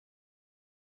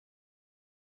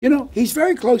You know, he's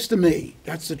very close to me.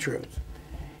 That's the truth.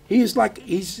 He is like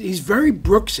he's very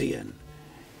Brooksian.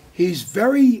 He's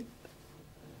very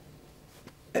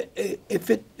if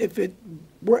it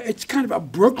were, it's kind of a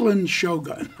Brooklyn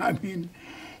Shogun. I mean,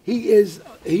 he is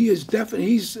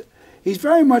definitely he's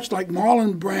very much like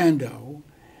Marlon Brando.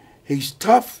 He's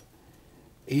tough.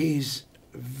 He's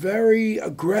very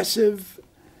aggressive.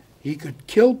 He could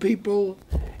kill people,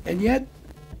 and yet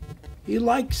he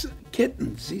likes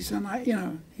kittens. He's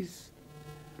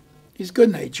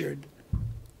good-natured,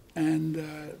 and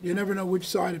you never know which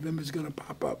side of him is going to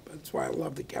pop up. That's why I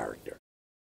love the character.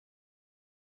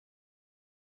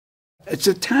 It's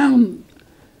a town,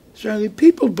 certainly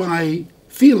people buy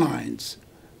felines,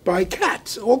 buy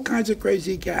cats, all kinds of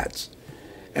crazy cats.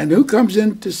 And who comes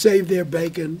in to save their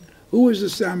bacon? Who is a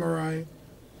samurai?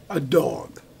 A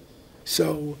dog.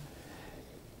 So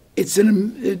it's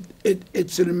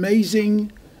it's an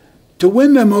amazing, to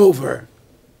win them over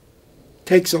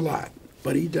takes a lot,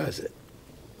 but he does it.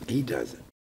 He does it.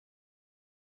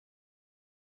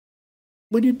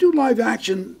 When you do live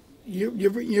action,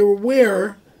 you're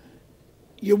aware,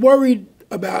 you're worried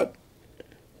about,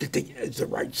 is the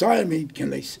right side? I mean,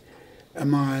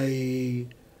 am I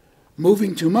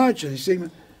moving too much?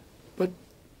 But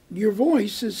your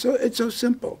voice is it's so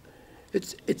simple.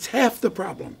 It's half the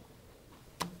problem.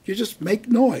 You just make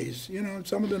noise. You know,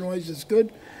 some of the noise is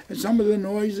good, and some of the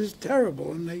noise is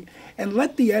terrible. And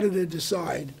let the editor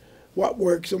decide what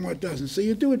works and what doesn't. So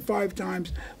you do it 5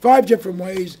 times, 5 different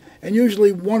ways, and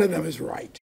usually one of them is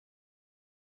right.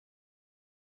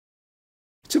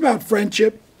 It's about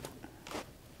friendship.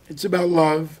 It's about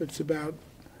love. It's about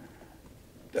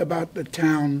the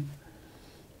town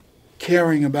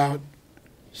caring about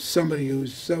somebody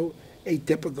who's so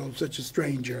atypical, such a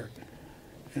stranger.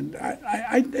 And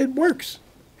it works.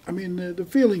 I mean, the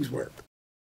feelings work.